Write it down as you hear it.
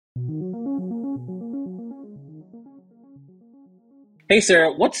Hey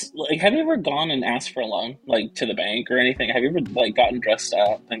Sarah, what's like? Have you ever gone and asked for a loan, like to the bank or anything? Have you ever like gotten dressed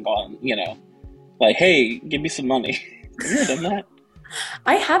up and gone, like, hey, give me some money? Have you ever done that?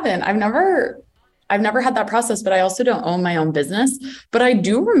 I haven't. I've never had that process, but I also don't own my own business. But I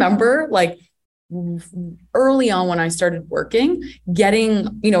do remember like early on when I started working,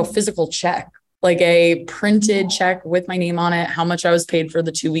 getting, physical check, like a printed check with my name on it, how much I was paid for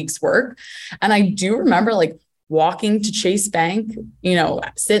the 2 weeks work. And I do remember like walking to Chase Bank,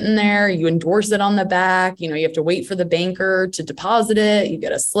 sitting there, you endorse it on the back, you have to wait for the banker to deposit it, you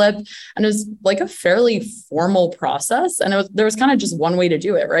get a slip. And it was like a fairly formal process. And there was kind of just one way to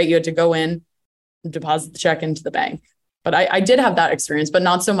do it, right? You had to go in, deposit the check into the bank. But I did have that experience, but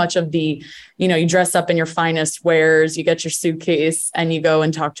not so much of the, you dress up in your finest wares, you get your suitcase and you go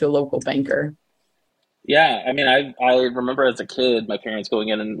and talk to a local banker. Yeah, I mean, I remember as a kid, my parents going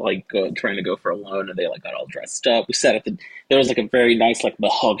in and like trying to go for a loan, and they like got all dressed up. We sat at there was like a very nice like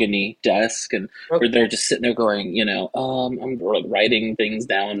mahogany desk, and we're there just sitting there going, I'm like writing things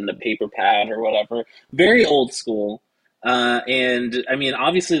down in a paper pad or whatever. Very old school. And I mean,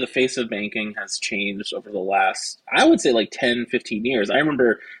 obviously the face of banking has changed over the last, I would say like 10, 15 years. I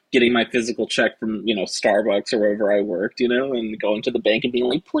remember getting my physical check from, Starbucks or wherever I worked, and going to the bank and being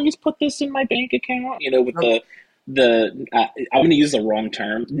like, please put this in my bank account, with I'm going to use the wrong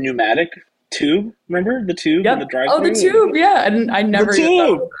term, pneumatic tube. Remember the tube in the Yep. Oh, the drive-through? And tube. Yeah. And I the never even thought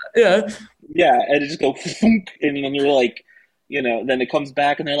tube. of that. Yeah. Yeah. And it just go, and then you're like, then it comes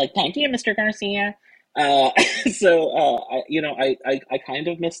back and they're like, thank you, Mr. Garcia. Uh, I kind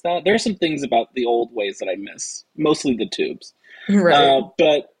of miss that. There are some things about the old ways that I miss, mostly the tubes. Right.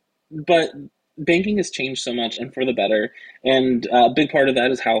 But banking has changed so much and for the better. And a big part of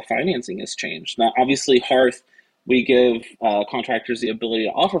that is how financing has changed. Now, obviously, Hearth, we give contractors the ability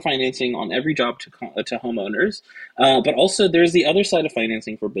to offer financing on every job to homeowners. But also, there's the other side of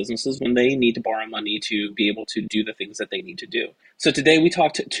financing for businesses when they need to borrow money to be able to do the things that they need to do. So today we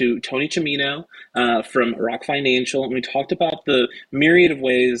talked to Tony Cimino from Rock Financial, and we talked about the myriad of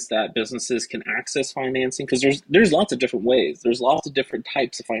ways that businesses can access financing because there's lots of different ways. There's lots of different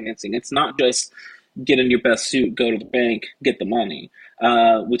types of financing. It's not just get in your best suit, go to the bank, get the money.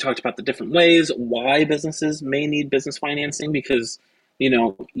 We talked about the different ways why businesses may need business financing because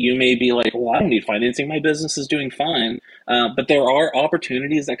you may be like, well, I don't need financing. My business is doing fine. But there are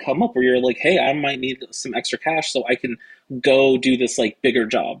opportunities that come up where you're like, hey, I might need some extra cash so I can go do this like bigger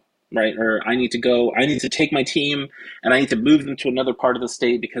job, right? Or I need to take my team and I need to move them to another part of the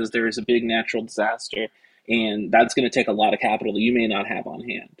state because there is a big natural disaster. And that's going to take a lot of capital that you may not have on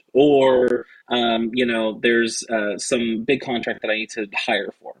hand. Or, there's some big contract that I need to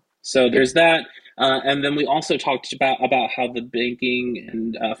hire for. So there's that. And then we also talked about how the banking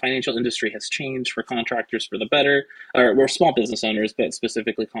and financial industry has changed for contractors for the better, or we're small business owners, but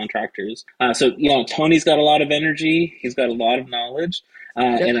specifically contractors. Tony's got a lot of energy. He's got a lot of knowledge,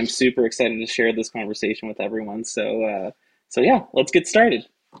 Yep. and I'm super excited to share this conversation with everyone. So yeah, let's get started.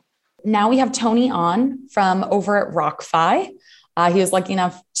 Now we have Tony on from over at RockFi. He was lucky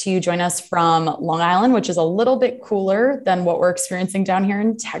enough to join us from Long Island, which is a little bit cooler than what we're experiencing down here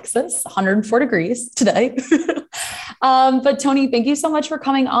in Texas, 104 degrees today. But Tony, thank you so much for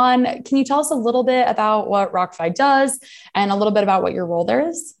coming on. Can you tell us a little bit about what RockFi does and a little bit about what your role there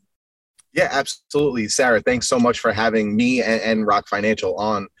is? Yeah, absolutely. Sarah, thanks so much for having me and Rock Financial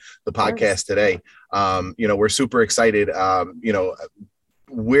on the Of course. podcast today. We're super excited.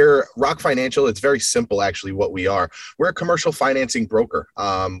 We're Rock Financial. It's very simple, actually, what we are. We're a commercial financing broker.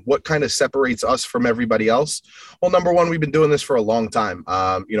 What kind of separates us from everybody else? Well, number one, we've been doing this for a long time.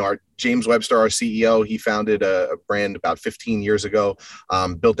 Our James Webster, our CEO, he founded a brand about 15 years ago,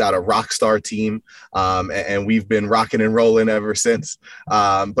 built out a rock star team, and we've been rocking and rolling ever since.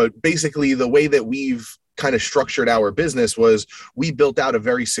 But basically, the way that we've kind of structured our business was we built out a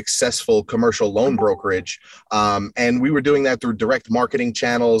very successful commercial loan brokerage. And we were doing that through direct marketing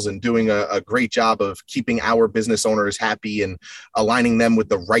channels and doing a great job of keeping our business owners happy and aligning them with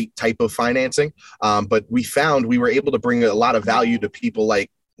the right type of financing. But we found we were able to bring a lot of value to people like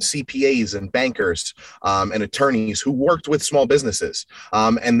CPAs and bankers and attorneys who worked with small businesses.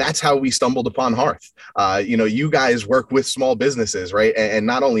 And that's how we stumbled upon Hearth. You guys work with small businesses, right? And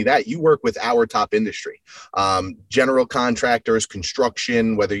not only that, you work with our top industry, general contractors,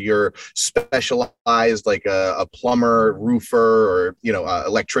 construction, whether you're specialized like a plumber, roofer, or,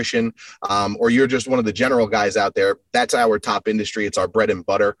 electrician, or you're just one of the general guys out there. That's our top industry. It's our bread and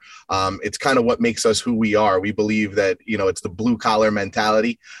butter. It's kind of what makes us who we are. We believe that, it's the blue collar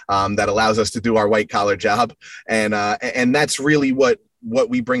mentality that allows us to do our white collar job. And that's really what what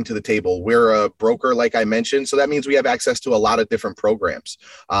we bring to the table. We're a broker, like I mentioned, so that means we have access to a lot of different programs,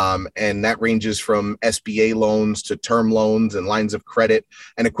 and that ranges from SBA loans to term loans and lines of credit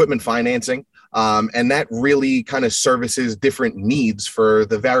and equipment financing. And that really kind of services different needs for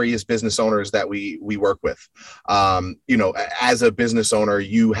the various business owners that we work with. As a business owner,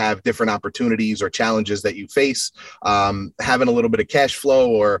 you have different opportunities or challenges that you face. Having a little bit of cash flow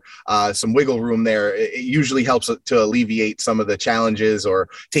or some wiggle room there, it usually helps to alleviate some of the challenges or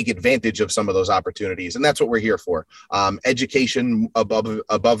take advantage of some of those opportunities. And that's what we're here for. Education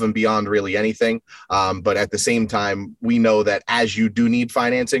above and beyond really anything. But at the same time, we know that as you do need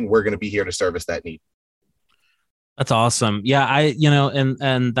financing, we're going to be here to service that need. That's awesome. Yeah,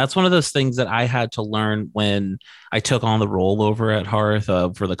 and that's one of those things that I had to learn when I took on the role over at Hearth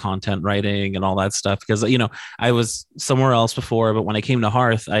for the content writing and all that stuff, because I was somewhere else before, but when I came to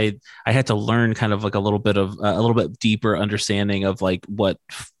Hearth, I had to learn kind of like a little bit deeper understanding of like what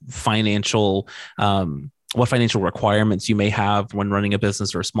financial requirements you may have when running a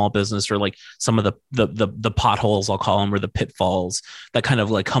business or a small business, or like some of the potholes, I'll call them, or the pitfalls that kind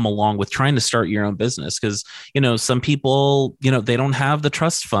of like come along with trying to start your own business. Because, some people, they don't have the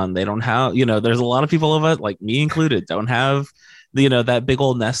trust fund. They don't have, there's a lot of people of it, like me included, don't have that big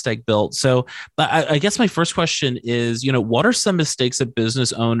old nest egg built. So I guess my first question is, what are some mistakes that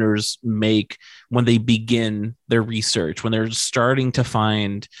business owners make when they begin their research, when they're starting to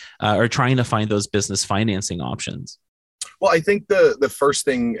find or trying to find those business financing options? Well, I think the first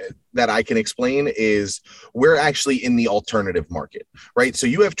thing that I can explain is we're actually in the alternative market, right? So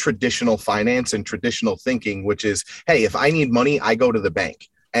you have traditional finance and traditional thinking, which is, hey, if I need money, I go to the bank.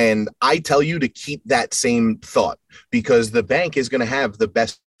 And I tell you to keep that same thought, because the bank is going to have the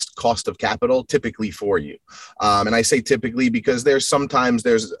best cost of capital typically for you. And I say typically because there's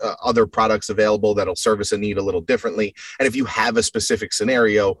other products available that'll service a need a little differently. And if you have a specific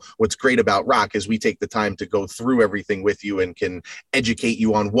scenario, what's great about Rock is we take the time to go through everything with you and can educate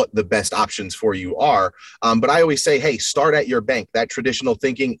you on what the best options for you are. But I always say, hey, start at your bank. That traditional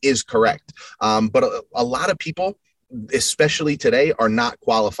thinking is correct. But a lot of people, especially today, are not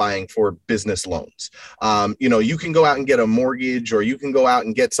qualifying for business loans. You can go out and get a mortgage, or you can go out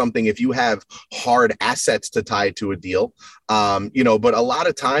and get something if you have hard assets to tie to a deal. But a lot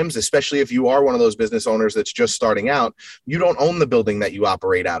of times, especially if you are one of those business owners that's just starting out, you don't own the building that you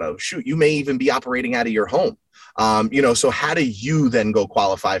operate out of. Shoot, you may even be operating out of your home. So how do you then go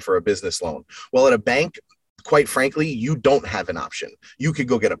qualify for a business loan? Well, at a bank, quite frankly, you don't have an option. You could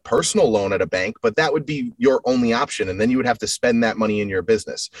go get a personal loan at a bank, but that would be your only option. And then you would have to spend that money in your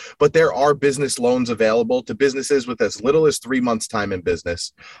business. But there are business loans available to businesses with as little as 3 months time in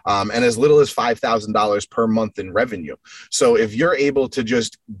business, and as little as $5,000 per month in revenue. So if you're able to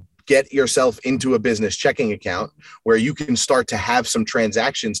just get yourself into a business checking account where you can start to have some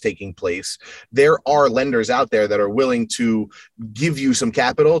transactions taking place, there are lenders out there that are willing to give you some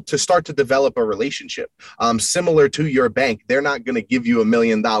capital to start to develop a relationship. Similar to your bank, they're not going to give you $1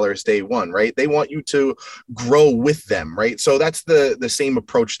 million day one, right? They want you to grow with them, right? So that's the same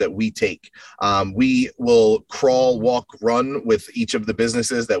approach that we take. We will crawl, walk, run with each of the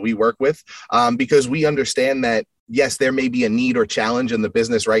businesses that we work with, because we understand that yes, there may be a need or challenge in the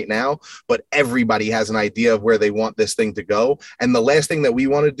business right now, but everybody has an idea of where they want this thing to go. And the last thing that we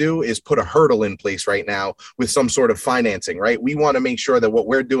want to do is put a hurdle in place right now with some sort of financing, right? We want to make sure that what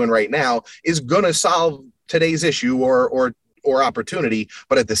we're doing right now is going to solve today's issue or opportunity,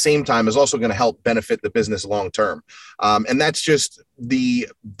 but at the same time is also going to help benefit the business long term. And that's just the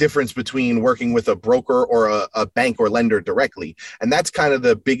difference between working with a broker or a bank or lender directly. And that's kind of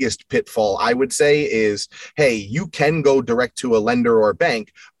the biggest pitfall, I would say, is, hey, you can go direct to a lender or a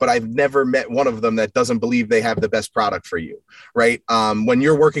bank, but I've never met one of them that doesn't believe they have the best product for you, right? When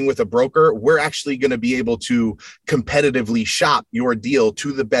you're working with a broker, we're actually going to be able to competitively shop your deal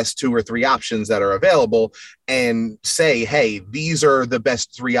to the best 2 or 3 options that are available and say, hey, these are the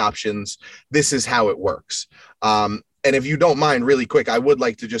best 3 options. This is how it works. And if you don't mind, really quick, I would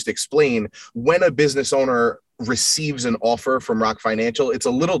like to just explain when a business owner receives an offer from Rock Financial, it's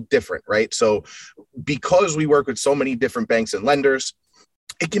a little different, right? So because we work with so many different banks and lenders,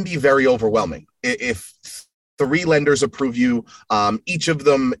 it can be very overwhelming. If 3 lenders approve you, each of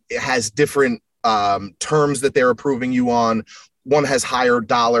them has different terms that they're approving you on. One has higher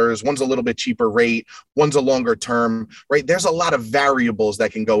dollars, one's a little bit cheaper rate, one's a longer term, right? There's a lot of variables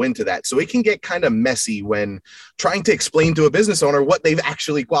that can go into that. So it can get kind of messy when trying to explain to a business owner what they've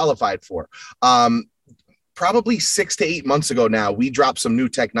actually qualified for. probably 6 to 8 months ago now, we dropped some new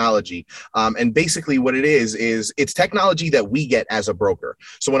technology. And basically what it is it's technology that we get as a broker.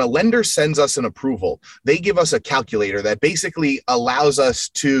 So when a lender sends us an approval, they give us a calculator that basically allows us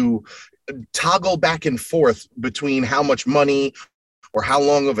to toggle back and forth between how much money or how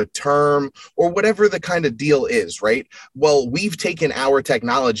long of a term or whatever the kind of deal is, right? Well, we've taken our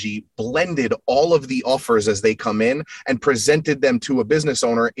technology, blended all of the offers as they come in, and presented them to a business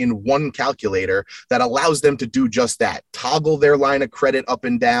owner in one calculator that allows them to do just that. Toggle their line of credit up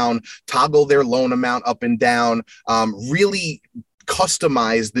and down, toggle their loan amount up and down, really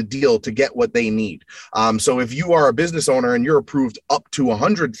customize the deal to get what they need. So if you are a business owner and you're approved up to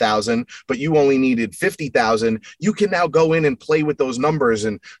 100,000, but you only needed 50,000, you can now go in and play with those numbers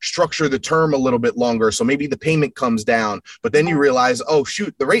and structure the term a little bit longer. So maybe the payment comes down, but then you realize, oh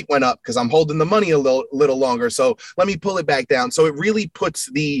shoot, the rate went up because I'm holding the money a little longer. So let me pull it back down. So it really puts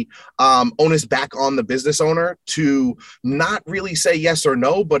the onus back on the business owner to not really say yes or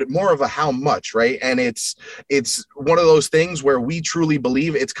no, but more of a how much, right? And it's one of those things where we truly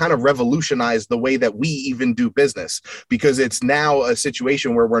believe it's kind of revolutionized the way that we even do business, because it's now a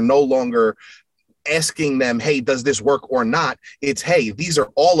situation where we're no longer asking them, hey, does this work or not? It's, hey, these are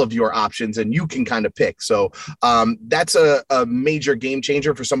all of your options and you can kind of pick. So that's a major game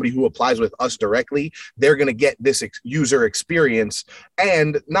changer for somebody who applies with us directly. They're going to get this user experience.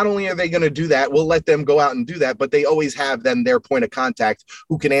 And not only are they going to do that, we'll let them go out and do that, but they always have then their point of contact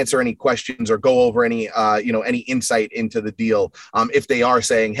who can answer any questions or go over any insight into the deal. If they are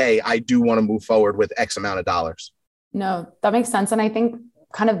saying, hey, I do want to move forward with X amount of dollars. No, that makes sense. And I think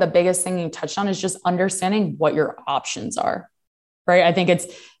kind of the biggest thing you touched on is just understanding what your options are, right? I think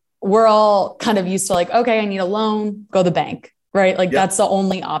we're all kind of used to like, okay, I need a loan, go to the bank, right? Like that's the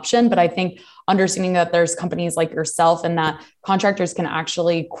only option. But I think understanding that there's companies like yourself and that contractors can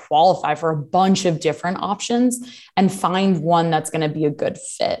actually qualify for a bunch of different options and find one that's going to be a good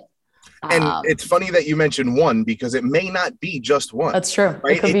fit. And it's funny that you mentioned one, because it may not be just one. That's true.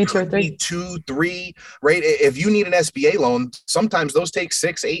 Right? It could be two or three. 2, 3, right? If you need an SBA loan, sometimes those take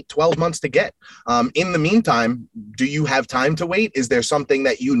 6, 8, 12 months to get. In the meantime, do you have time to wait? Is there something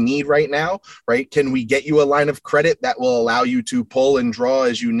that you need right now, right? Can we get you a line of credit that will allow you to pull and draw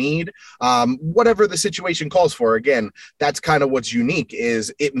as you need? Whatever the situation calls for. Again, that's kind of what's unique,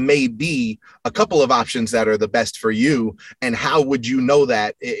 is it may be a couple of options that are the best for you. And how would you know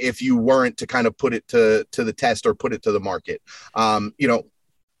that if you weren't to kind of put it to the test or put it to the market?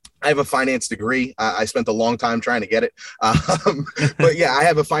 I have a finance degree. I spent a long time trying to get it. But yeah, I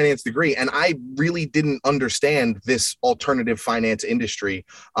have a finance degree, and I really didn't understand this alternative finance industry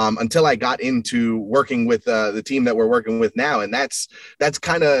until I got into working with the team that we're working with now. And that's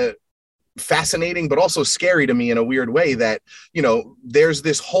kind of fascinating, but also scary to me in a weird way that, there's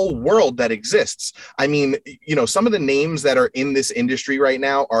this whole world that exists. I mean, some of the names that are in this industry right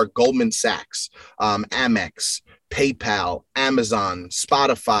now are Goldman Sachs, Amex, PayPal, Amazon,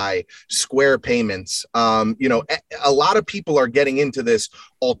 Spotify, Square Payments. A lot of people are getting into this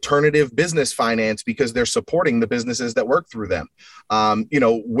alternative business finance because they're supporting the businesses that work through them.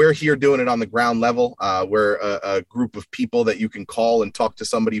 We're here doing it on the ground level. We're a group of people that you can call and talk to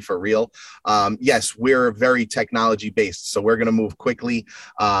somebody for real. Yes, we're very technology based, so we're going to move quickly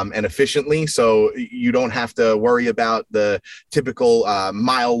and efficiently. So you don't have to worry about the typical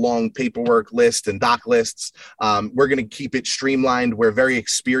mile-long paperwork list and doc lists. We're going to keep it streamlined. We're very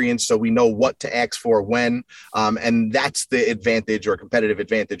experienced, so we know what to ask for when. And that's the advantage or competitive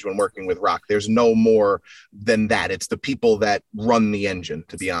advantage when working with Rock. There's no more than that. It's the people that run the engine,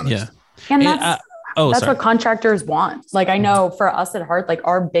 to be honest. Yeah. And that's what contractors want. Like, I know for us at Heart, like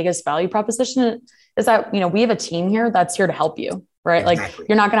our biggest value proposition is that, we have a team here that's here to help you. Right. Exactly. Like,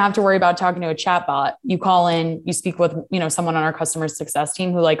 you're not going to have to worry about talking to a chat bot. You call in, you speak with, someone on our customer success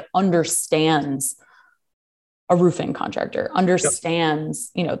team who like understands a roofing contractor,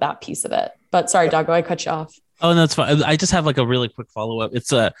 understands, that piece of it. But sorry, Doggo, I cut you off. Oh, no, that's fine. I just have like a really quick follow-up.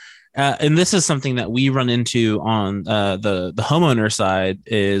 It's and this is something that we run into on the homeowner side,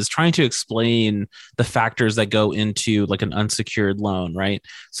 is trying to explain the factors that go into like an unsecured loan, right?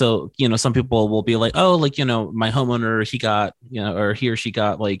 So, some people will be like, oh, like, my homeowner, he got, or he or she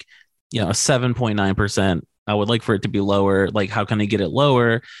got like, a 7.9%. I would like for it to be lower. Like, how can I get it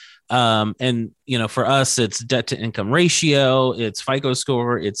lower? And for us, it's debt to income ratio, it's FICO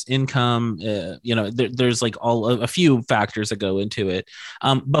score, it's income. There's like a few factors that go into it.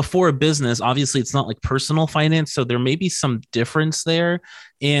 But for a business, obviously, it's not like personal finance, so there may be some difference there.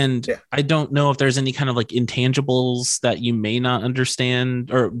 And I don't know if there's any kind of like intangibles that you may not understand,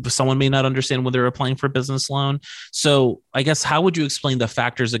 or someone may not understand when they're applying for a business loan. So I guess, how would you explain the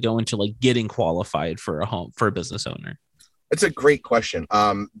factors that go into like getting qualified for a business owner? It's a great question.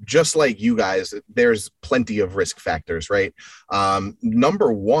 Just like you guys, there's plenty of risk factors, right?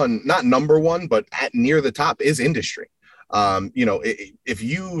 Number one, not number one, but at near the top is industry. If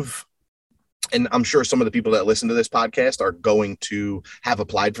you've, and I'm sure some of the people that listen to this podcast are going to have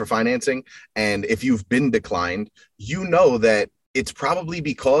applied for financing. And if you've been declined, you know that it's probably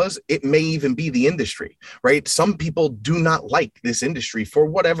because it may even be the industry, right? Some people do not like this industry for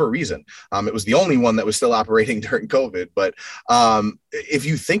whatever reason. It was the only one that was still operating during COVID. But if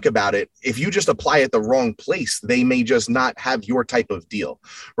you think about it, if you just apply at the wrong place, they may just not have your type of deal,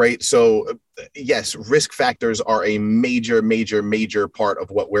 right? So yes, risk factors are a major, major, major part of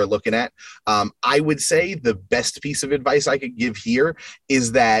what we're looking at. I would say the best piece of advice I could give here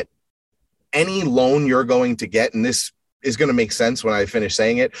is that any loan you're going to get, and this is going to make sense when I finish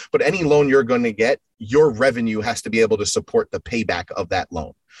saying it, but any loan you're going to get, your revenue has to be able to support the payback of that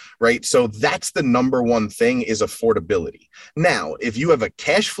loan, right? So that's the number one thing, is affordability. Now, if you have a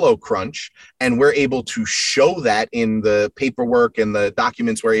cash flow crunch and we're able to show that in the paperwork and the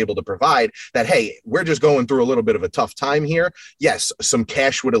documents we're able to provide, that, hey, we're just going through a little bit of a tough time here. Yes, some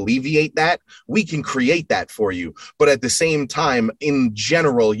cash would alleviate that. We can create that for you. But at the same time, in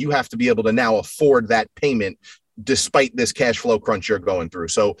general, you have to be able to now afford that payment despite this cash flow crunch you're going through.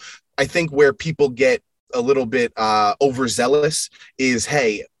 So I think where people get a little bit overzealous is,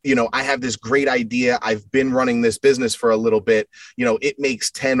 hey, I have this great idea. I've been running this business for a little bit. It makes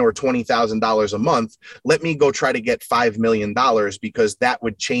 $10,000 or $20,000 a month. Let me go try to get $5 million because that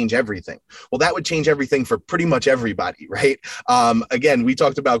would change everything. Well, that would change everything for pretty much everybody, right? Again, we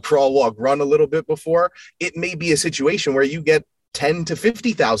talked about crawl, walk, run a little bit before. It may be a situation where you get $10,000 to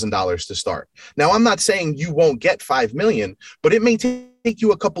 $50,000 to start. Now, I'm not saying you won't get 5 million, but it may take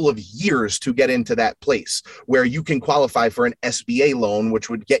you a couple of years to get into that place where you can qualify for an SBA loan, which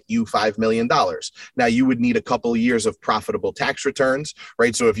would get you $5 million. Now, you would need a couple of years of profitable tax returns,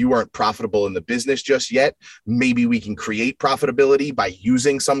 right? So if you weren't profitable in the business just yet, maybe we can create profitability by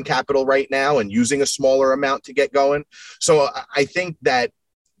using some capital right now and using a smaller amount to get going. So I think that,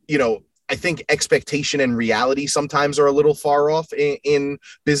 I think expectation and reality sometimes are a little far off in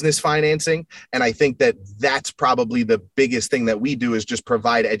business financing. And I think that that's probably the biggest thing that we do, is just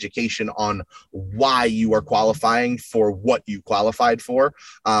provide education on why you are qualifying for what you qualified for.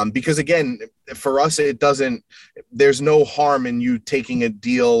 Because again, for us, there's no harm in you taking a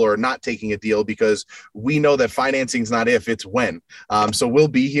deal or not taking a deal, because we know that financing is not if, it's when. So we'll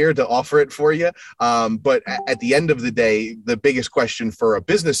be here to offer it for you. But at the end of the day, the biggest question for a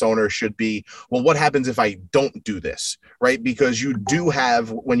business owner should be, well, what happens if I don't do this, right? Because you do have,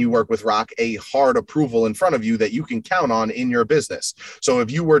 when you work with Rock, a hard approval in front of you that you can count on in your business. So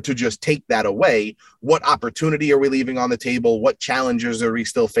if you were to just take that away, what opportunity are we leaving on the table? What challenges are we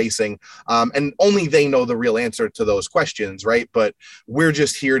still facing? And only they know the real answer to those questions, right? But we're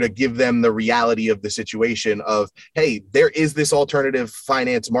just here to give them the reality of the situation of, hey, there is this alternative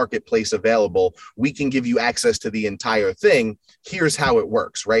finance marketplace available. We can give you access to the entire thing. Here's how it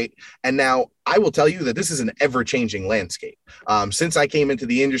works, right? And now I will tell you that this is an ever-changing landscape. Since I came into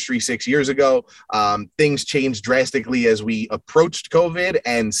the industry 6 years ago, things changed drastically as we approached COVID.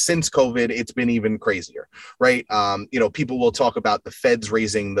 And since COVID, it's been even crazier, right? People will talk about the feds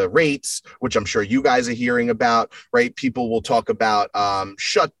raising the rates, which I'm sure you guys are hearing about, right? People will talk about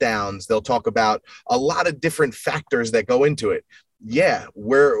shutdowns. They'll talk about a lot of different factors that go into it. Yeah,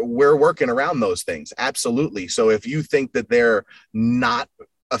 we're working around those things. Absolutely. So if you think that they're not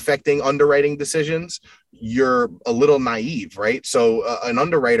affecting underwriting decisions, you're a little naive, right? So an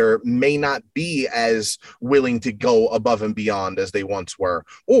underwriter may not be as willing to go above and beyond as they once were,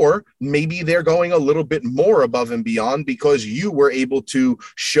 or maybe they're going a little bit more above and beyond because you were able to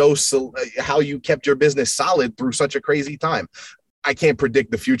show how you kept your business solid through such a crazy time. I can't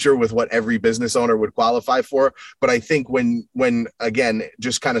predict the future with what every business owner would qualify for, but I think when again,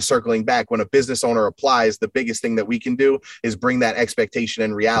 just kind of circling back, when a business owner applies, the biggest thing that we can do is bring that expectation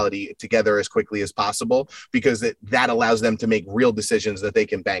and reality together as quickly as possible, because that allows them to make real decisions that they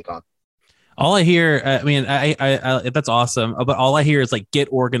can bank on. All I hear, I that's awesome, but all I hear is like, get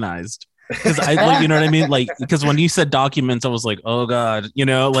organized. Because you know what I mean? Like, because when you said documents, I was like, oh God,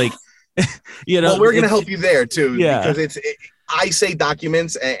 like, well, we're going to help you there too, because I say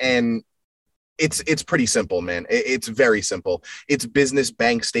documents, and it's pretty simple, man. It's very simple. It's business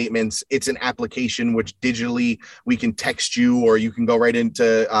bank statements. It's an application which digitally we can text you, or you can go right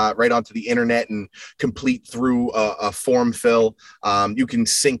onto the internet and complete through a form fill. You can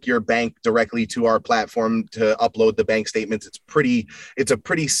sync your bank directly to our platform to upload the bank statements. It's a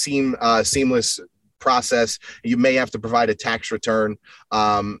pretty seamless process. You may have to provide a tax return.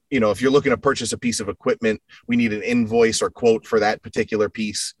 If you're looking to purchase a piece of equipment, we need an invoice or quote for that particular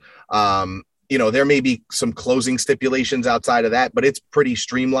piece. There may be some closing stipulations outside of that, but it's pretty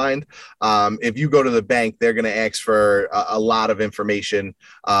streamlined. If you go to the bank, they're going to ask for a lot of information.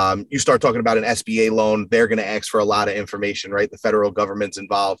 You start talking about an SBA loan, they're going to ask for a lot of information, right? The federal government's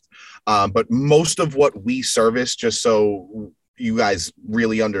involved. But most of what we service, just so you guys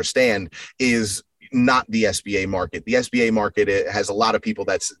really understand, is not the SBA market. The SBA market, it has a lot of people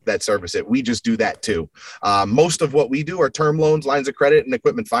that service it. We just do that too. Most of what we do are term loans, lines of credit, and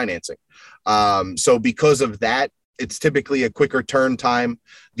equipment financing. So because of that, it's typically a quicker turn time.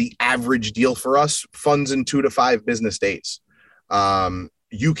 The average deal for us funds in 2 to 5 business days.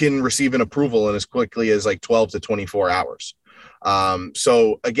 You can receive an approval in as quickly as like 12 to 24 hours.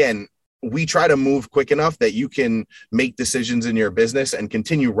 So again, we try to move quick enough that you can make decisions in your business and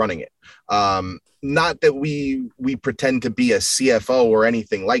continue running it. Not that we pretend to be a CFO or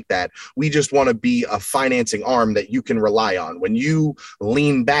anything like that. We just want to be a financing arm that you can rely on. When you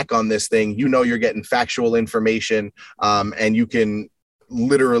lean back on this thing, you're getting factual information, and you can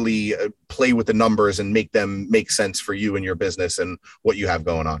literally play with the numbers and make them make sense for you and your business and what you have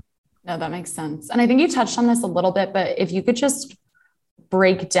going on. No, that makes sense. And I think you touched on this a little bit, but if you could just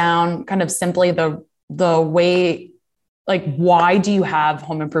break down kind of simply the way, like, why do you have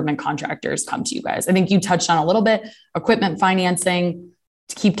home improvement contractors come to you guys? I think you touched on a little bit, equipment financing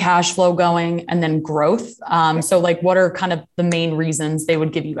to keep cash flow going, and then growth. So like, what are kind of the main reasons they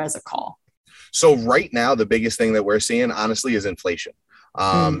would give you guys a call? So right now, the biggest thing that we're seeing, honestly, is inflation.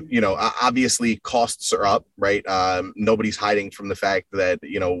 Obviously costs are up, right? Nobody's hiding from the fact that,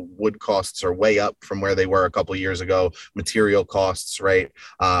 wood costs are way up from where they were a couple of years ago, material costs, right?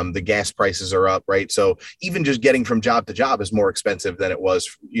 The gas prices are up, right? So even just getting from job to job is more expensive than it was,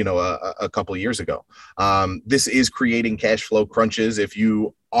 a couple of years ago. This is creating cash flow crunches if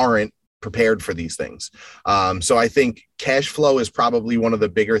you aren't prepared for these things. So I think cash flow is probably one of the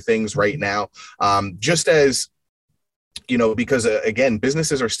bigger things right now. Just as because again,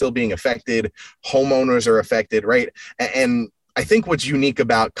 businesses are still being affected, homeowners are affected, right? And I think what's unique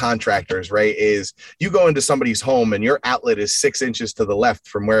about contractors, right, is you go into somebody's home and your outlet is 6 inches to the left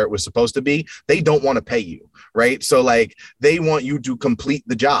from where it was supposed to be. They don't want to pay you, right? So like, they want you to complete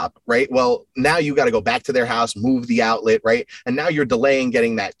the job, right? Well, now you got to go back to their house, move the outlet, right? And now you're delaying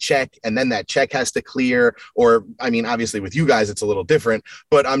getting that check, and then that check has to clear. Or, I mean, obviously with you guys, it's a little different,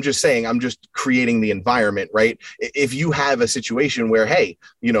 but I'm just saying, I'm just creating the environment, right? If you have a situation where, hey,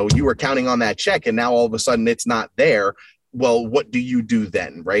 you were counting on that check and now all of a sudden it's not there, well, what do you do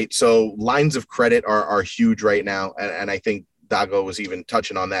then, right? So lines of credit are huge right now. And I think Dago was even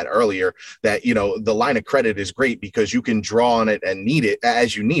touching on that earlier, that, the line of credit is great because you can draw on it and need it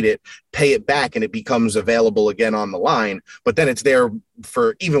as you need it, pay it back, and it becomes available again on the line, but then it's there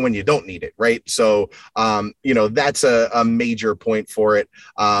for even when you don't need it, right? So, that's a major point for it.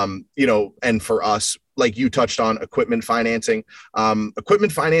 And for us, like you touched on, equipment financing.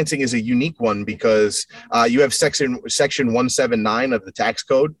 Equipment financing is a unique one because you have section 179 of the tax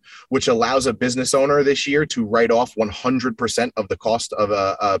code, which allows a business owner this year to write off 100% of the cost of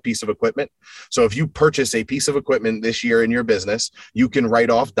a piece of equipment. So if you purchase a piece of equipment this year in your business, you can write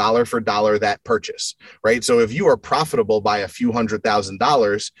off dollar for dollar that purchase, right? So if you are profitable by a few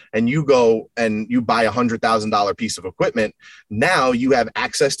 $100,000 and you go and you buy $100,000 piece of equipment, now you have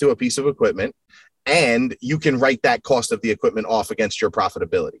access to a piece of equipment, and you can write that cost of the equipment off against your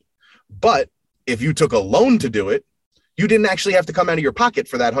profitability. But if you took a loan to do it, you didn't actually have to come out of your pocket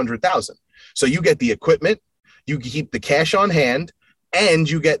for that 100,000. So you get the equipment, you keep the cash on hand, and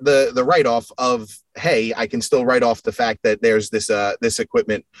you get the write-off of, hey, I can still write off the fact that there's this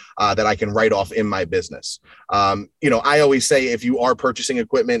equipment that I can write off in my business. I always say, if you are purchasing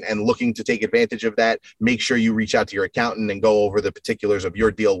equipment and looking to take advantage of that, make sure you reach out to your accountant and go over the particulars of your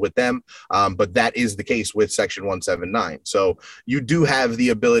deal with them. But that is the case with Section 179. So you do have the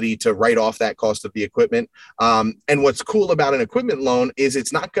ability to write off that cost of the equipment. And what's cool about an equipment loan is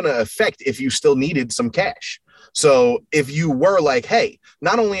it's not going to affect if you still needed some cash. So if you were like, hey,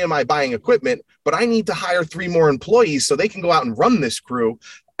 not only am I buying equipment, but I need to hire 3 more employees so they can go out and run this crew,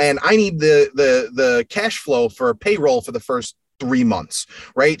 and I need the cash flow for payroll for the first 3 months,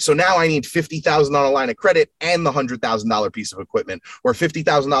 right? So now I need $50,000 on a line of credit and the $100,000 piece of equipment, or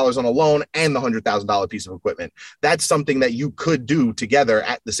 $50,000 on a loan and the $100,000 piece of equipment. That's something that you could do together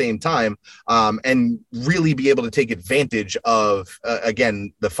at the same time, and really be able to take advantage of,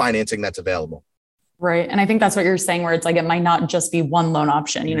 again, the financing that's available. Right. And I think that's what you're saying, where it's like, it might not just be one loan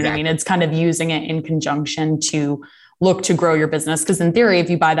option. You know what I mean? It's kind of using it in conjunction to look to grow your business. Because in theory, if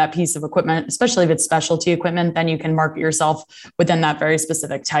you buy that piece of equipment, especially if it's specialty equipment, then you can market yourself within that very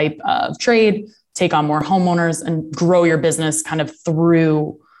specific type of trade, take on more homeowners, and grow your business kind of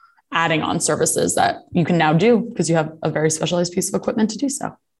through adding on services that you can now do because you have a very specialized piece of equipment to do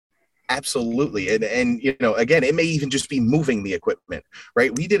so. Absolutely. And, you know, again, it may even just be moving the equipment,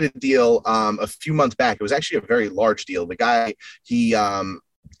 right? We did a deal a few months back. It was actually a very large deal. The guy, he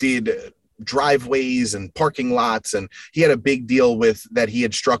did driveways and parking lots, and he had a big deal with that he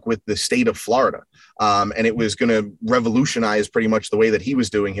had struck with the state of Florida. And it was going to revolutionize pretty much the way that he was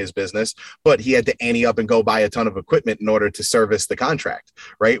doing his business, but he had to ante up and go buy a ton of equipment in order to service the contract,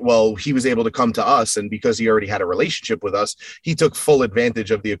 right? Well, he was able to come to us, and because he already had a relationship with us, he took full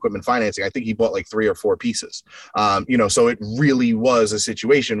advantage of the equipment financing. I think he bought like 3 or 4 pieces, you know, so it really was a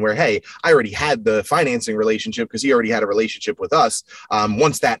situation where, hey, I already had the financing relationship because he already had a relationship with us.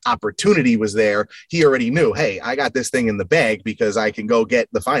 Once that opportunity was there, he already knew, hey, I got this thing in the bag because I can go get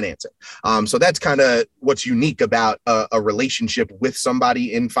the financing. So that's kind of what's unique about a relationship with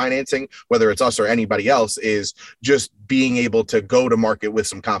somebody in financing, whether it's us or anybody else, is just being able to go to market with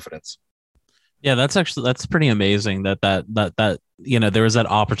some confidence. Yeah, that's pretty amazing that you know, there was that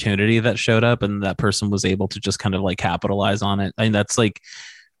opportunity that showed up and that person was able to just kind of like capitalize on it. I mean, that's like,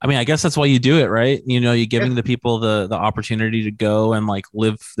 I mean, I guess that's why you do it, right? You know, you're giving the people the opportunity to go and like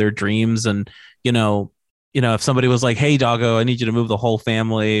live their dreams. And, if somebody was like, "Hey, doggo, I need you to move the whole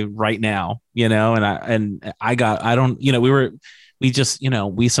family right now," we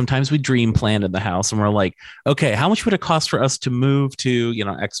sometimes we dream plan in the house, and we're like, okay, how much would it cost for us to move to,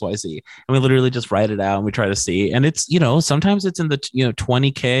 XYZ? And we literally just write it out and we try to see. And it's, sometimes it's in the,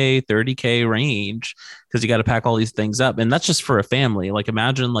 20K, 30K range, because you got to pack all these things up. And that's just for a family. Like,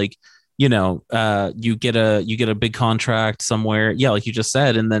 imagine like, you get a big contract somewhere. Yeah. Like you just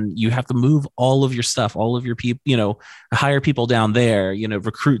said, and then you have to move all of your stuff, all of your people, hire people down there,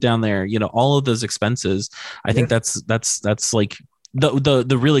 recruit down there, all of those expenses. I think that's like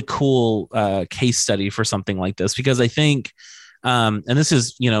the really cool case study for something like this, because I think, and this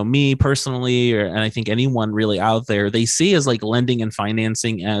is, me personally, and I think anyone really out there, they see as like lending and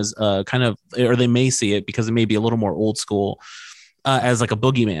financing as a kind of, or they may see it because it may be a little more old school, as like a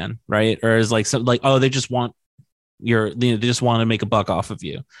boogeyman, right? Or as like some, like, oh, they just want they just want to make a buck off of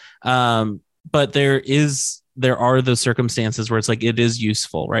you. But there are those circumstances where it's like it is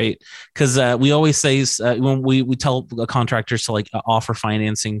useful, right? Because we always say when we tell contractors to like offer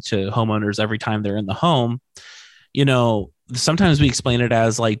financing to homeowners every time they're in the home, sometimes we explain it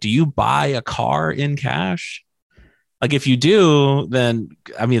as like, do you buy a car in cash? Like if you do, then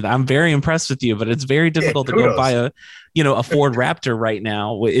I mean, I'm very impressed with you, but it's very difficult to go buy a Ford Raptor right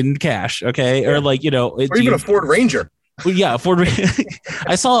now in cash. Okay. Yeah. Or like, or even a Ford Ranger. Yeah. Ford.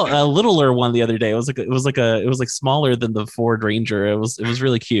 I saw a littler one the other day. It was like smaller than the Ford Ranger. It was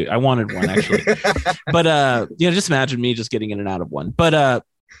really cute. I wanted one actually, but just imagine me just getting in and out of one, but,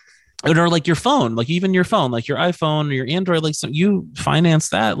 or like your phone, like even your phone, like your iPhone or your Android, like so you finance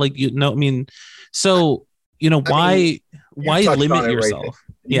that, like, I mean, so, why limit yourself? Right,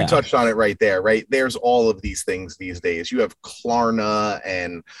 you touched on it right there, right? There's all of these things these days. You have Klarna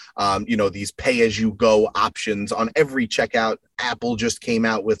and, these pay-as-you-go options on every checkout. Apple just came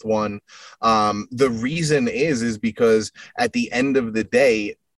out with one. The reason is because at the end of the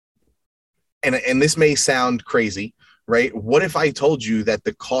day, and this may sound crazy, right? What if I told you that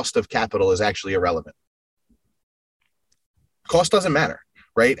the cost of capital is actually irrelevant? Cost doesn't matter,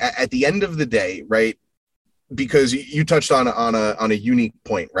 right? At the end of the day, right? Because you touched on a unique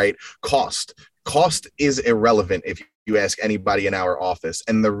point, right? Cost is irrelevant if you ask anybody in our office.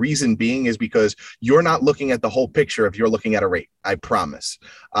 And the reason being is because you're not looking at the whole picture if you're looking at a rate, I promise.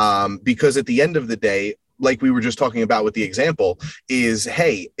 Because at the end of the day, like we were just talking about with the example, is,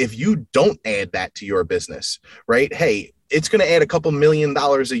 hey, if you don't add that to your business, right? Hey, it's going to add a couple $1 million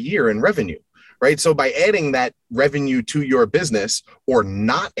a year in revenue. Right. So by adding that revenue to your business or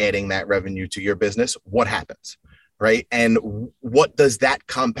not adding that revenue to your business, what happens? Right. And what does that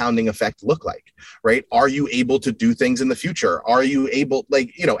compounding effect look like? Right. Are you able to do things in the future? Are you able,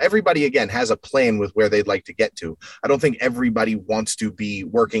 like, everybody, again, has a plan with where they'd like to get to. I don't think everybody wants to be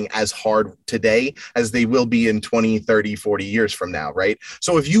working as hard today as they will be in 20, 30, 40 years from now. Right.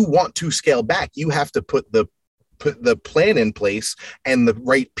 So if you want to scale back, you have to put the put the plan in place and the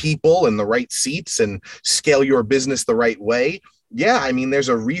right people and the right seats and scale your business the right way, yeah, I mean, there's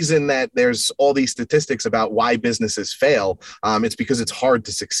a reason that there's all these statistics about why businesses fail. It's because it's hard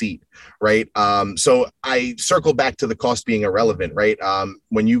to succeed, right? So I circle back to the cost being irrelevant, right?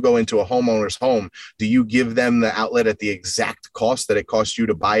 When you go into a homeowner's home, do you give them the outlet at the exact cost that it costs you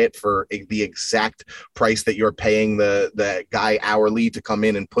to buy it for the exact price that you're paying the guy hourly to come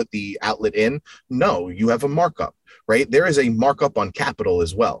in and put the outlet in? No, you have a markup. Right? There is a markup on capital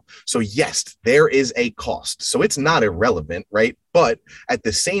as well. So yes, there is a cost. So it's not irrelevant, right? But at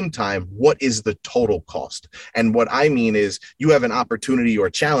the same time, what is the total cost? And what I mean is you have an opportunity or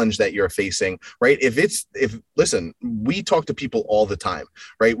challenge that you're facing, right? Listen, we talk to people all the time,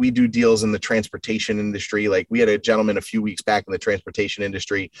 right? We do deals in the transportation industry. Like we had a gentleman a few weeks back in the transportation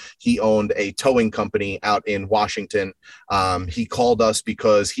industry. He owned a towing company out in Washington. He called us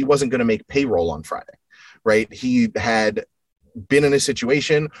because he wasn't going to make payroll on Friday. Right. He had been in a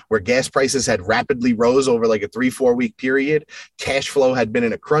situation where gas prices had rapidly rose over like a 3-4 week period. Cash flow had been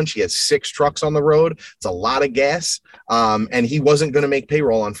in a crunch. He had 6 trucks on the road. It's a lot of gas. And he wasn't going to make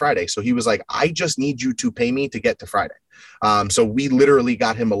payroll on Friday. So he was like, I just need you to pay me to get to Friday. So we literally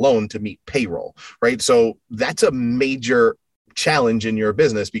got him a loan to meet payroll. Right. So that's a major challenge in your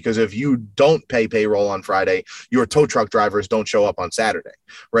business, because if you don't pay payroll on Friday, your tow truck drivers don't show up on Saturday.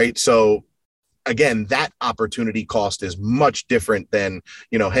 Right. So again, that opportunity cost is much different than,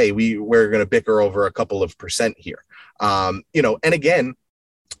 hey, we're going to bicker over a couple of percent here. And again,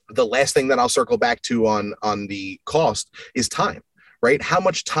 the last thing that I'll circle back to on the cost is time, right? How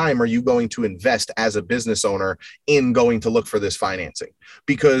much time are you going to invest as a business owner in going to look for this financing?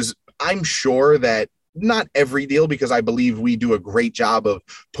 Because I'm sure that not every deal, because I believe we do a great job of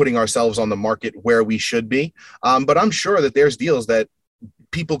putting ourselves on the market where we should be. But I'm sure that there's deals that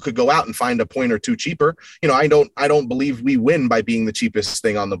people could go out and find a point or two cheaper. I don't believe we win by being the cheapest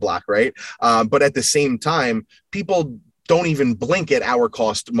thing on the block, right? But at the same time, people don't even blink at our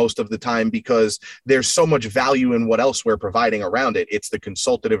cost most of the time because there's so much value in what else we're providing around it. It's the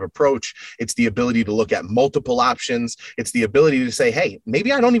consultative approach. It's the ability to look at multiple options. It's the ability to say, hey,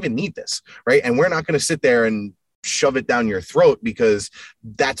 maybe I don't even need this, right? And we're not going to sit there and shove it down your throat because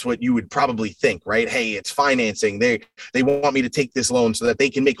that's what you would probably think, right? Hey, it's financing. They want me to take this loan so that they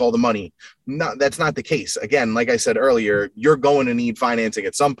can make all the money. No, that's not the case. Again, like I said earlier, you're going to need financing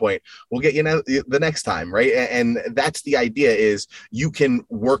at some point. We'll get you the next time, right? And that's the idea, is you can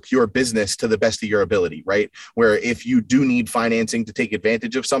work your business to the best of your ability, right? Where if you do need financing to take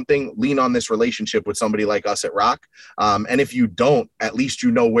advantage of something, lean on this relationship with somebody like us at Rock. And if you don't, at least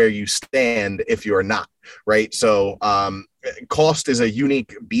you know where you stand if you're not. Right. So cost is a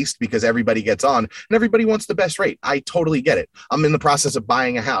unique beast because everybody gets on and everybody wants the best rate. I totally get it. I'm in the process of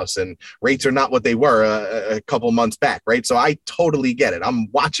buying a house and rates are not what they were a couple months back. Right. So I totally get it.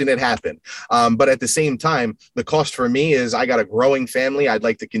 I'm watching it happen. But at the same time, the cost for me is I got a growing family. I'd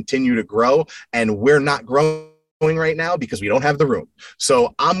like to continue to grow, and we're not growing right now because we don't have the room.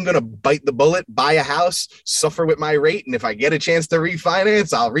 So I'm going to bite the bullet, buy a house, suffer with my rate. And if I get a chance to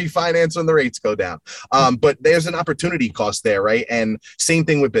refinance, I'll refinance when the rates go down. But there's an opportunity cost there, right? And same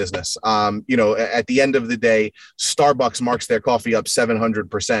thing with business. At the end of the day, Starbucks marks their coffee up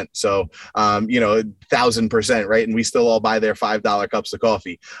 700%. So, 1,000%, right? And we still all buy their $5 cups of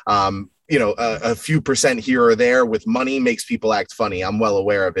coffee. A few percent here or there with money makes people act funny. I'm well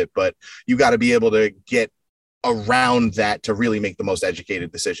aware of it, but you got to be able to get around that to really make the most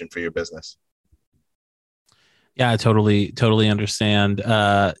educated decision for your business. Yeah, I totally understand.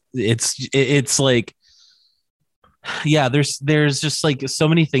 It's like, yeah, there's just like so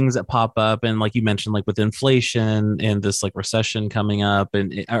many things that pop up, and like you mentioned, like with inflation and this like recession coming up,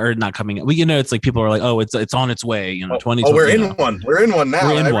 or not coming up. It's like people are like, oh, it's on its way. 2020. Oh, we're in one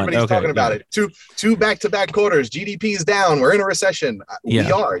now. Everybody's Okay, talking about it. Two back-to-back quarters. GDP's down. We're in a recession. Yeah.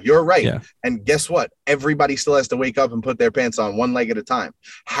 We are. You're right. Yeah. And guess what? Everybody still has to wake up and put their pants on one leg at a time.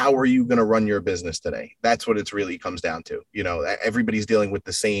 How are you going to run your business today? That's what it really comes down to. Everybody's dealing with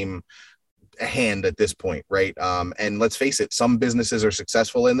the same hand at this point, right? And let's face it, some businesses are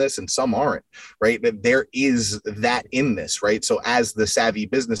successful in this and some aren't, right? But there is that in this, right? So as the savvy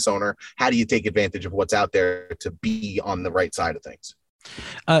business owner, how do you take advantage of what's out there to be on the right side of things?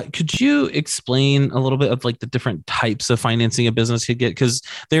 Could you explain a little bit of like the different types of financing a business could get? Because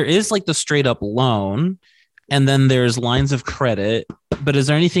there is like the straight up loan, and then there's lines of credit. But is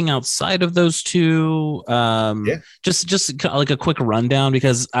there anything outside of those two? Just like a quick rundown,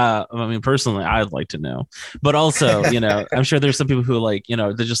 because personally, I'd like to know. But also, I'm sure there's some people who they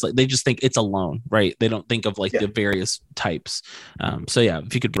just think it's a loan, right? They don't think of the various types. So yeah,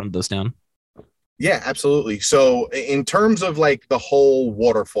 if you could run those down. Yeah, absolutely. So in terms of like the whole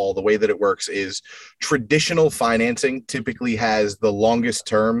waterfall, the way that it works is traditional financing typically has the longest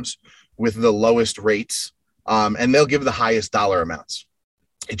terms with the lowest rates, and they'll give the highest dollar amounts.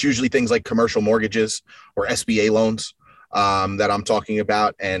 It's usually things like commercial mortgages or SBA loans that I'm talking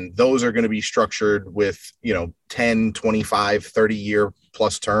about. And those are going to be structured with, 10, 25, 30-year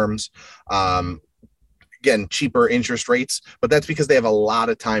plus terms. Again, cheaper interest rates, but that's because they have a lot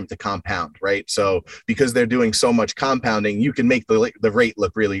of time to compound, right? So because they're doing so much compounding, you can make the rate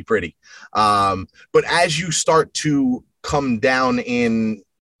look really pretty. But as you start to come down in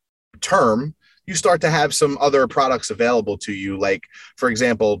term, you start to have some other products available to you. Like, for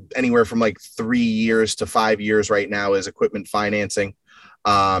example, anywhere from like 3 years to 5 years right now is equipment financing.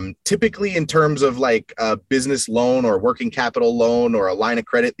 Typically in terms of like a business loan or working capital loan or a line of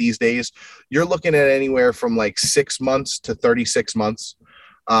credit these days, you're looking at anywhere from like 6 months to 36 months.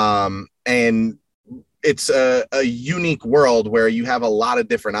 And it's a unique world where you have a lot of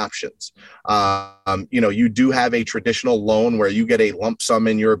different options. You do have a traditional loan where you get a lump sum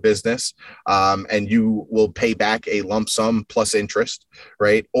in your business, and you will pay back a lump sum plus interest,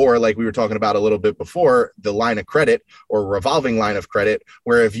 right? Or like we were talking about a little bit before, the line of credit or revolving line of credit,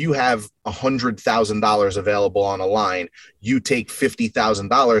 where if you have $100,000 available on a line, you take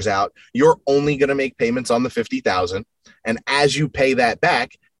 $50,000 out, you're only going to make payments on the 50,000. And as you pay that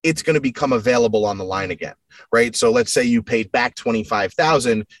back, it's going to become available on the line again, right? So let's say you paid back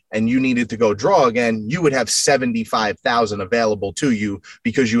 25,000 and you needed to go draw again, you would have 75,000 available to you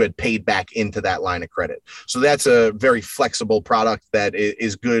because you had paid back into that line of credit. So that's a very flexible product that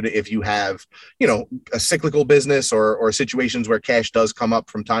is good if you have, a cyclical business or situations where cash does come up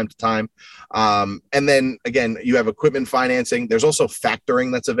from time to time. And then again, you have equipment financing. There's also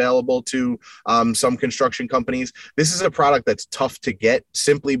factoring that's available to some construction companies. This is a product that's tough to get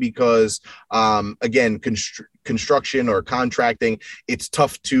simply because, again, construction or contracting, it's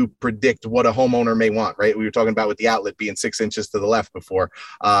tough to predict what a homeowner may want, right? We were talking about with the outlet being 6 inches to the left before.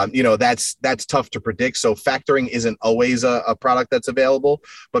 That's tough to predict. So factoring isn't always a product that's available,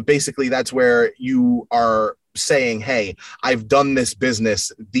 but basically that's where you are saying, hey, I've done this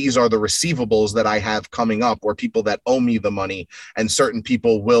business. These are the receivables that I have coming up, or people that owe me the money, and certain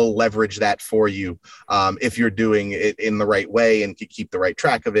people will leverage that for you if you're doing it in the right way and keep the right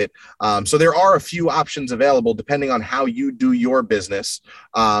track of it. So there are a few options available depending on how you do your business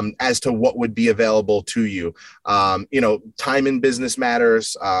as to what would be available to you. Time in business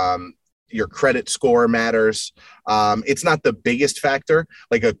matters. Your credit score matters. It's not the biggest factor.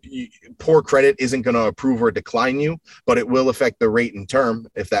 Like a poor credit isn't going to approve or decline you, but it will affect the rate and term,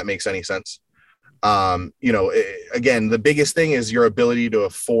 if that makes any sense. Again, the biggest thing is your ability to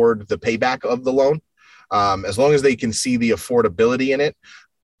afford the payback of the loan. As long as they can see the affordability in it,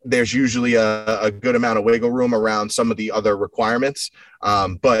 there's usually a good amount of wiggle room around some of the other requirements.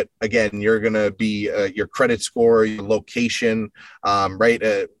 But again, you're going to be your credit score, your location, right?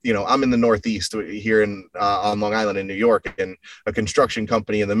 I'm in the Northeast here on Long Island in New York, and a construction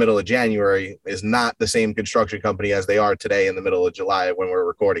company in the middle of January is not the same construction company as they are today in the middle of July when we're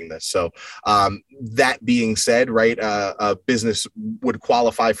recording this. So that being said, right, a business would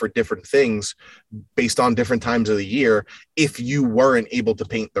qualify for different things based on different times of the year if you weren't able to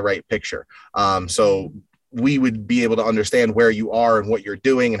paint the right picture. So we would be able to understand where you are and what you're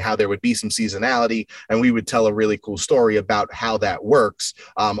doing and how there would be some seasonality. And we would tell a really cool story about how that works,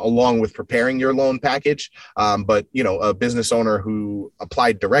 along with preparing your loan package. But, a business owner who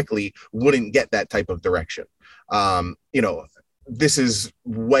applied directly wouldn't get that type of direction. This is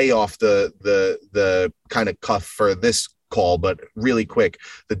way off the kind of cuff for this call, but really quick,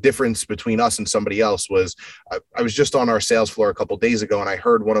 the difference between us and somebody else was I was just on our sales floor a couple of days ago, and I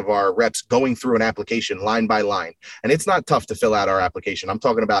heard one of our reps going through an application line by line. And it's not tough to fill out our application. I'm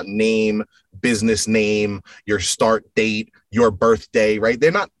talking about name, business name, your start date, your birthday, right?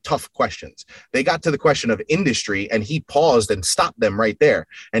 They're not tough questions. They got to the question of industry, and he paused and stopped them right there.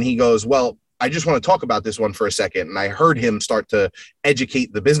 And he goes, well, I just want to talk about this one for a second. And I heard him start to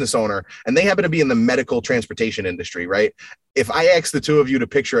educate the business owner, and they happen to be in the medical transportation industry, right? If I ask the two of you to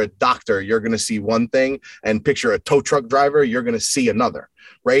picture a doctor, you're going to see one thing, and picture a tow truck driver, you're going to see another,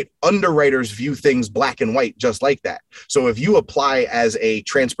 right? Underwriters view things black and white just like that. So if you apply as a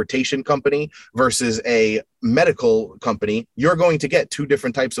transportation company versus a medical company, you're going to get two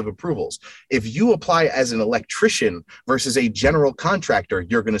different types of approvals. If you apply as an electrician versus a general contractor,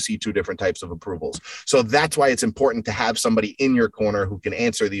 you're going to see two different types of approvals. So that's why it's important to have somebody in your corner who can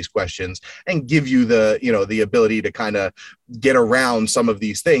answer these questions and give you the ability to kind of get around some of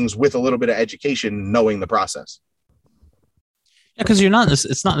these things with a little bit of education, knowing the process. Because you're not,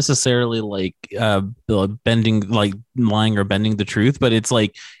 it's not necessarily like bending, like lying or bending the truth, but it's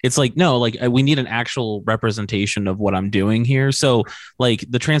like no, like we need an actual representation of what I'm doing here. So like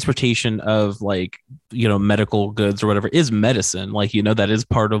the transportation of like, you know, medical goods or whatever is medicine, like, you know, that is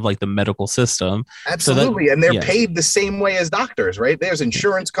part of like the medical system. Absolutely. So that, and they're yeah. paid the same way as doctors, right? There's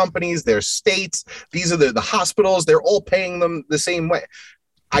insurance companies, there's states, these are the hospitals, they're all paying them the same way.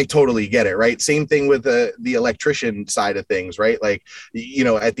 I totally get it, right? Same thing with the electrician side of things, right? Like, you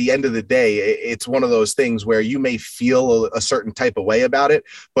know, at the end of the day, it's one of those things where you may feel a certain type of way about it,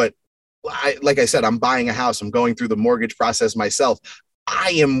 but like I said, I'm buying a house, I'm going through the mortgage process myself.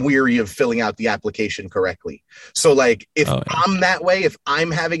 I am weary of filling out the application correctly. So like, if I'm that way, if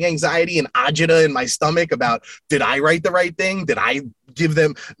I'm having anxiety and agita in my stomach about, did I write the right thing? Did I give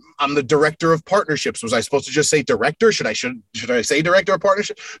them, I'm the director of partnerships. Was I supposed to just say director? Should I say director of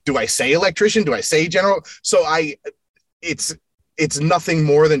partnership? Do I say electrician? Do I say general? So it's nothing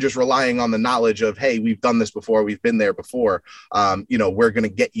more than just relying on the knowledge of, hey, we've done this before, we've been there before. You know, we're going to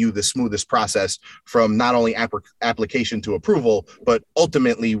get you the smoothest process from not only application to approval, but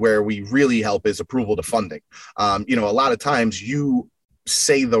ultimately where we really help is approval to funding. You know, a lot of times you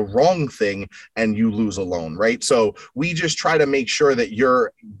say the wrong thing and you lose a loan, right? So we just try to make sure that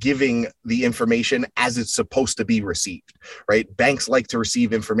you're giving the information as it's supposed to be received, right? Banks like to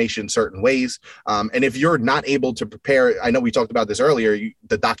receive information certain ways. And if you're not able to prepare, I know we talked about this earlier,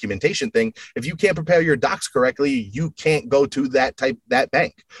 the documentation thing, if you can't prepare your docs correctly, you can't go to that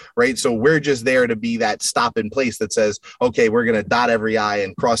bank, right? So we're just there to be that stop in place that says, okay, we're going to dot every I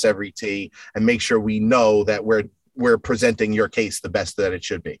and cross every T and make sure we know that we're presenting your case the best that it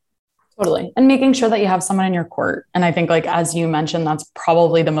should be. Totally. And making sure that you have someone in your court. And I think, like, as you mentioned, that's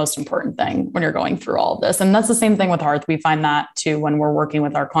probably the most important thing when you're going through all of this. And that's the same thing with Hearth. We find that too, when we're working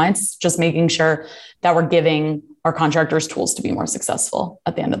with our clients, just making sure that we're giving our contractors tools to be more successful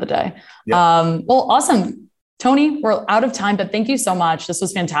at the end of the day. Yeah. Well, awesome. Tony, we're out of time, but thank you so much. This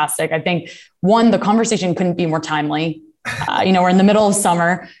was fantastic. I think the conversation couldn't be more timely. You know, we're in the middle of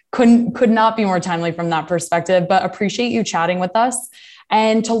summer, could not be more timely from that perspective, but appreciate you chatting with us.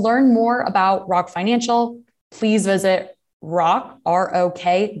 And to learn more about Rock Financial, please visit rock.biz,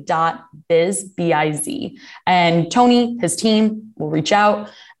 B-I-Z. And Tony, his team will reach out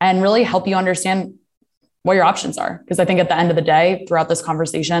and really help you understand what your options are. Because I think at the end of the day, throughout this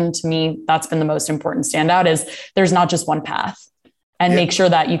conversation, to me, that's been the most important standout, is there's not just one path. And make sure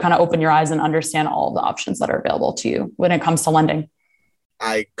that you kind of open your eyes and understand all of the options that are available to you when it comes to lending.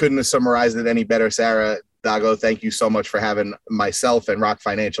 I couldn't have summarized it any better, Sarah. Dago, thank you so much for having myself and Rock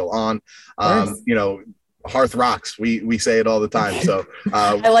Financial on. You know, Hearth rocks. We say it all the time. So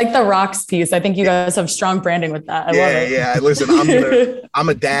I like the rocks piece. I think you guys have strong branding with that. I love it. Yeah. Listen, I'm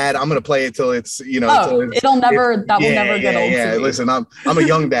a dad. I'm gonna play it till it's, you know, that will never get old. Yeah. Listen, I'm a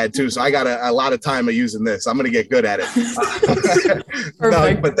young dad too, so I got a lot of time of using this. I'm gonna get good at it.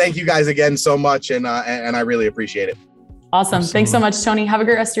 No, but thank you guys again so much, and I really appreciate it. Awesome. Absolutely. Thanks so much, Tony. Have a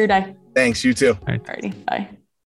great rest of your day. Thanks. You too. Alrighty. Bye.